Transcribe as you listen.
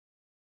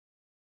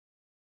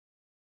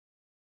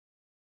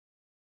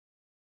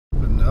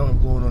now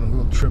I'm going on a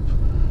little trip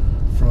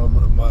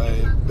from my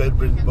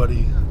bedridden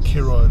buddy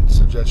Ciarán's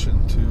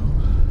suggestion to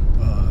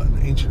an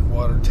ancient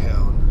water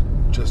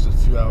town just a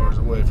few hours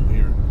away from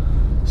here.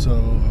 So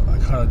I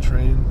caught a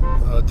train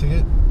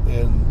ticket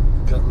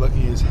and got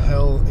lucky as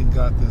hell and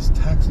got this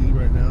taxi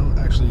right now,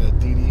 actually a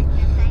Didi,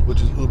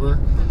 which is Uber,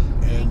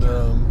 and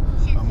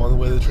I'm on the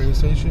way to the train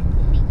station,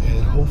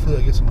 and hopefully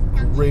I get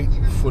some great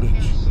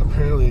footage.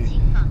 Apparently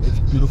it's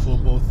beautiful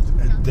both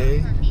at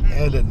day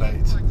and at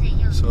night,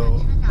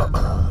 so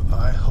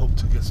I hope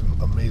to get some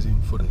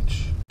amazing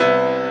footage.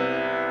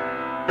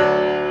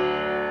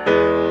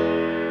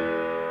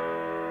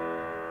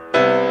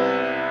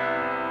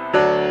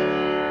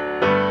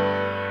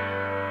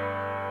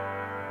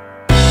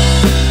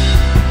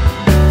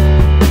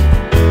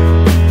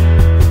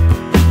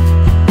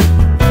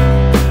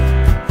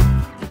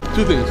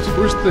 Two things.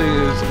 First thing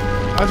is,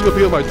 I have to go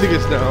pick up my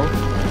tickets now,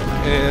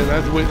 and I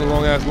have to wait in a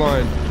long ass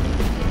line.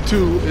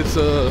 Two, it's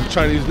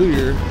Chinese New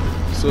Year,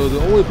 so the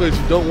only place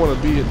you don't want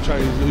to be in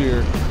Chinese New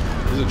Year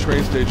is a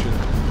train station.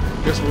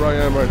 Guess where I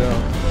am right now?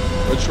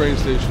 A train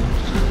station.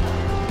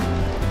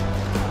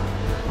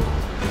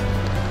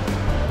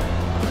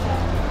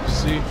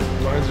 See,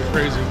 lines are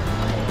crazy.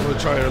 I'm gonna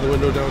try another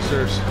window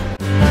downstairs.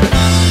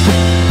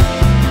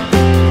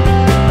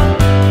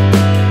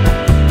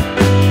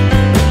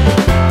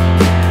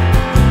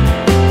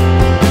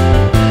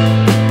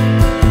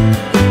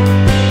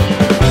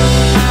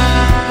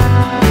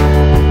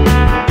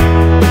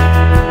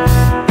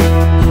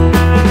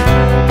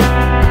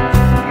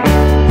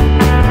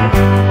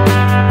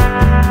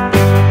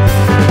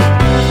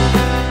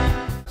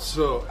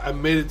 I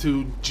made it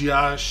to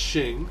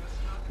Xitang,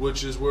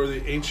 which is where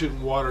the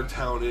ancient water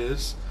town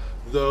is,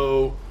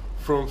 though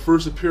from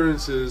first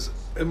appearances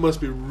it must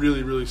be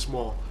really, really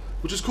small,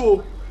 which is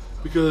cool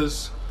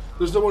because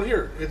there's no one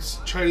here. It's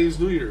Chinese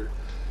New Year,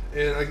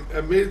 and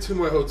I made it to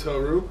my hotel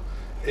room,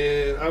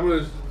 and I'm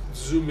going to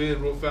zoom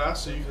in real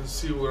fast so you can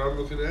see what I'm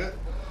looking at.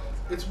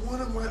 It's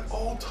one of my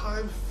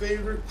all-time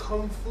favorite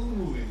kung fu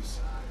movies.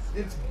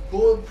 It's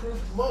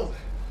Bulletproof Monk.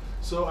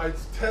 So I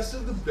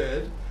tested the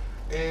bed,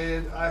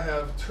 and I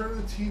have turned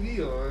the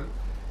TV on,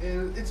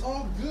 and it's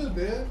all good,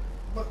 man.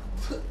 But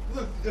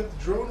look, you got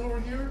the drone over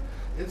here.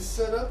 It's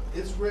set up.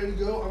 It's ready to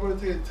go. I'm going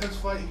to take a test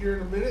flight here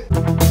in a minute.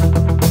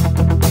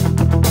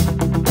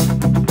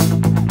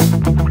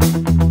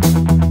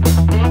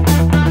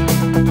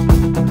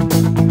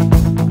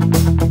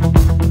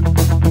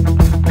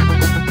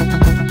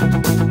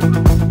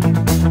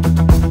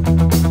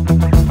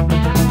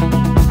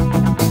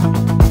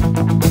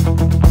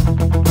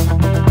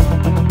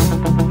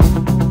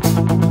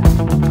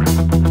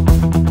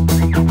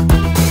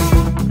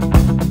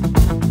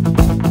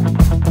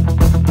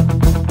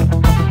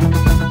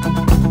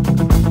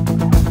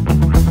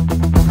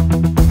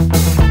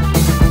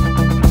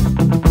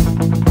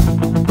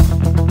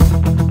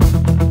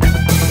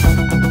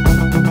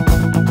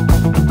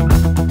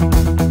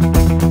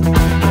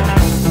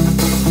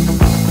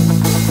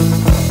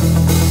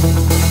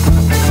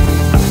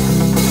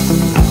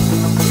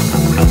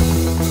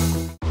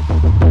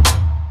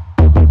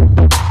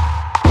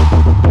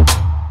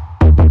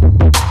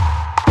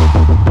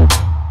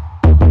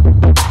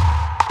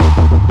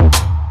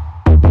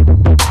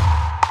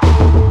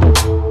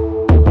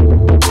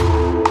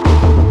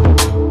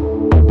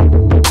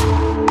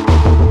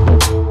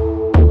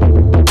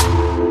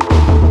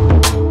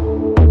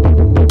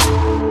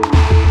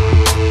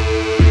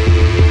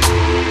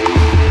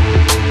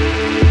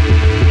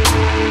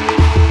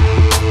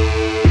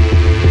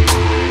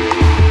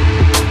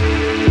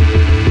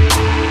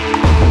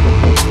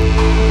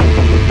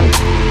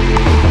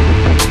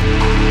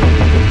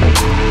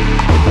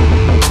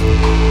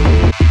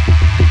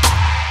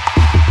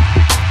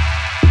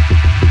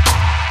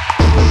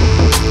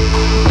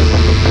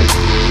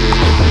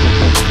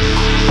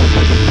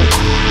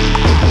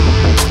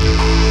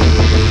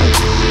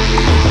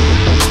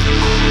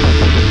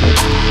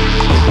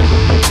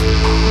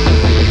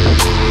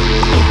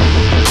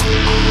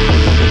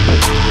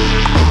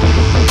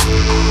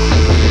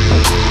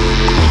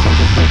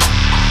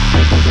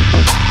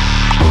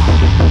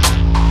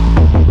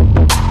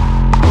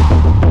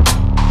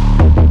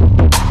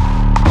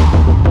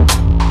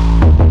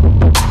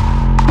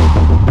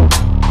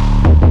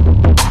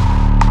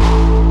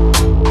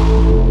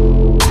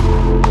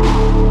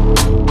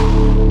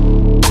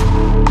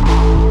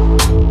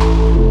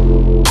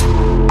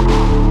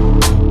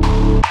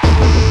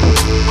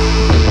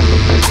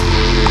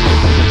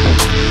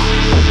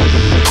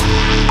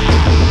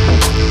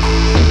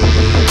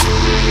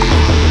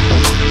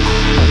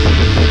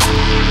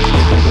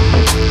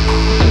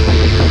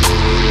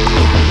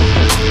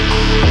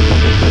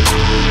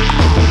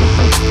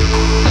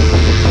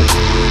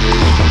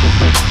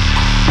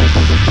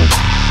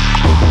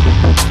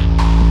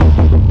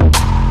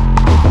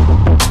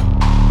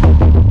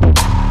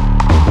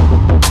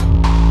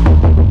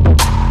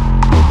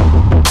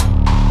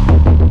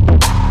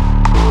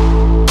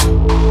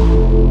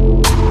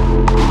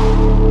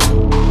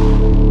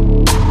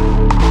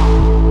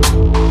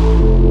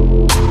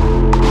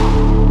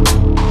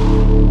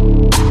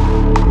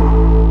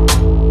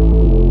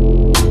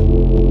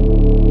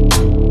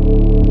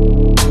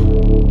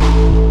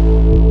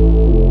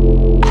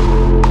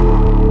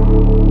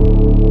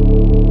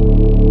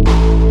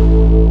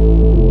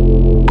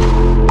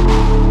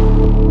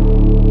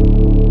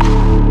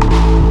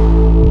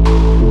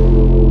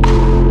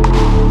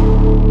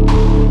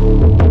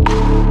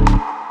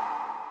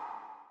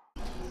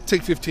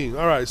 take 15.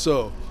 All right,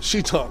 so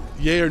Xitang,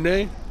 yay or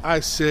nay?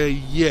 I say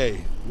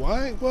yay.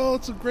 Why? Well,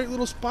 it's a great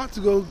little spot to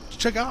go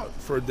check out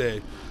for a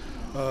day.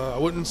 I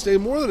wouldn't stay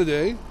more than a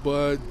day,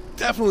 but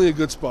definitely a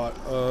good spot.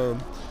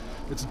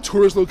 It's a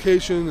tourist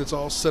location. It's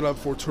all set up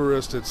for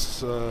tourists.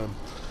 It's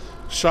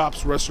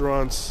shops,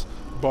 restaurants,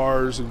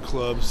 bars, and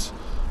clubs,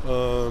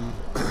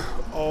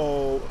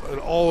 all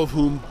of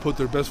whom put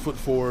their best foot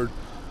forward.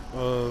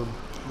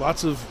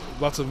 Lots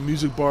of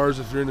music bars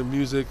if you're into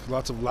music.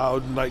 Lots of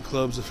loud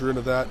nightclubs if you're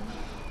into that.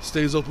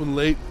 Stays open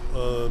late.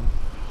 I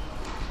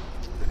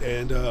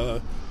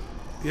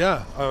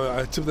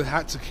tip the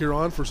hat to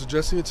Ciarán for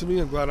suggesting it to me.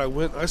 I'm glad I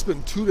went. I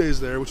spent 2 days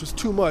there, which was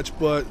too much,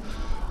 but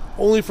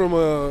only from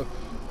a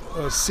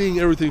seeing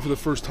everything for the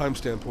first time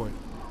standpoint.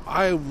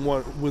 I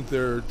went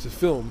there to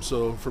film,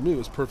 so for me it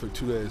was perfect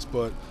 2 days.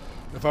 But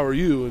if I were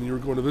you and you were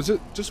going to visit,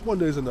 just 1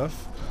 day is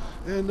enough.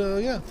 And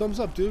thumbs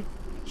up, dude.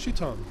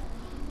 Xitang,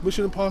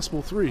 Mission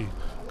Impossible 3.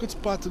 Good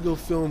spot to go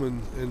film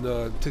and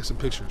take some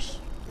pictures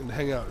and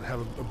hang out and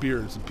have a beer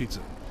and some pizza.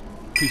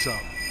 Peace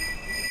out.